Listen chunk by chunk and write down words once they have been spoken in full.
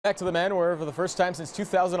Back to the men, where for the first time since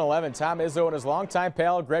 2011, Tom Izzo and his longtime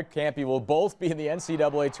pal Greg Kampe will both be in the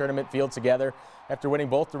NCAA Tournament field together after winning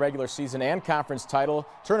both the regular season and conference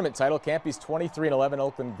tournament title. Kampe's 23-11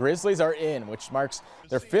 Oakland Grizzlies are in, which marks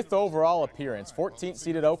their 5th overall appearance. 14th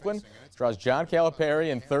seeded Oakland draws John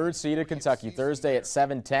Calipari and 3rd seeded Kentucky Thursday at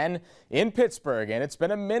 7:10 in Pittsburgh. And it's been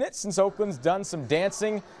a minute since Oakland's done some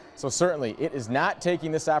dancing, so certainly it is not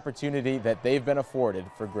taking this opportunity that they've been afforded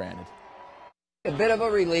for granted. A bit of a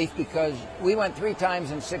relief because we went 3 times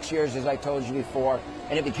in 6 years, as I told you before,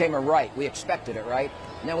 and it became a right. We expected it, right?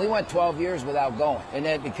 And then we went 12 years without going, and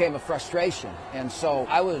then it became a frustration. And so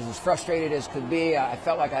I was as frustrated as could be. I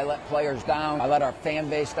felt like I let players down. I let our fan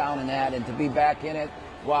base down in that, and to be back in it,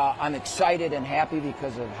 while I'm excited and happy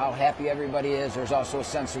because of how happy everybody is, there's also a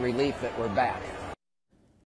sense of relief that we're back.